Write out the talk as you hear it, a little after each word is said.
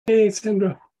Hey,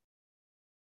 Sandra.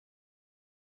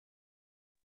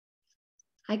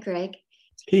 Hi, Greg.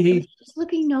 Hey, I was hey. just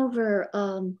looking over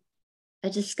a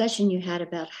discussion you had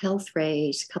about health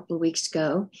rays a couple of weeks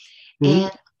ago,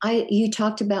 Mhm, and you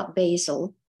talked about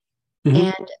basil,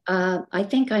 mhm. and I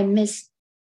think I missed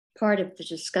part of the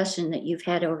discussion that you've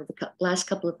had over the last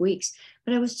couple of weeks.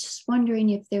 But I was just wondering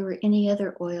if there were any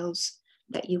other oils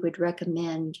that you would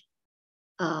recommend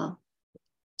uh,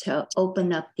 to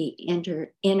open up the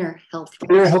inner health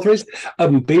Yeah, rays. health rates.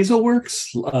 Basil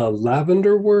works,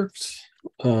 lavender works,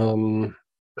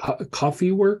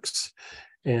 coffee works,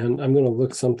 and I'm going to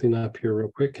look something up here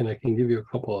real quick, and I can give you a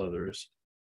couple others.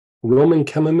 Roman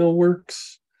chamomile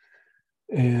works,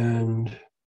 and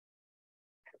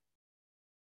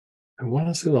I want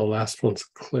to say the last one's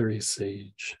clary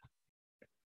sage.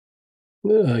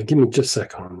 Give me just a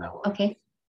second on that one. Okay.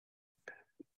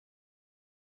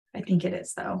 I think it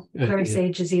is though. Uh, Clary yeah,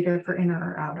 sage is either for inner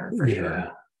or outer for sure.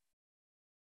 yeah,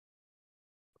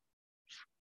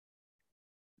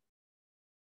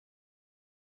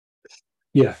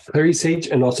 yeah. Clary sage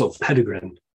and also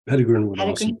petitgrain. Petitgrain would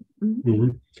also. Petitgrain. Mhm.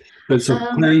 Mhm. But so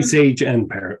Um, clary sage and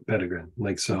petitgrain,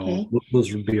 like so, okay.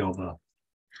 those would be all the.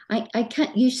 I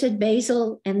can't, you said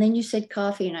basil and then you said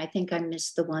coffee, and I think I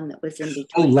missed the one that was in Oh,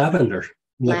 between. lavender.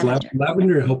 Like Lavender. Okay.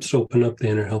 lavender helps to open up the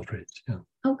inner health rates. Yeah,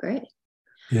 Oh, great.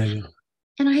 yeah, yeah.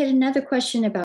 And I had another question about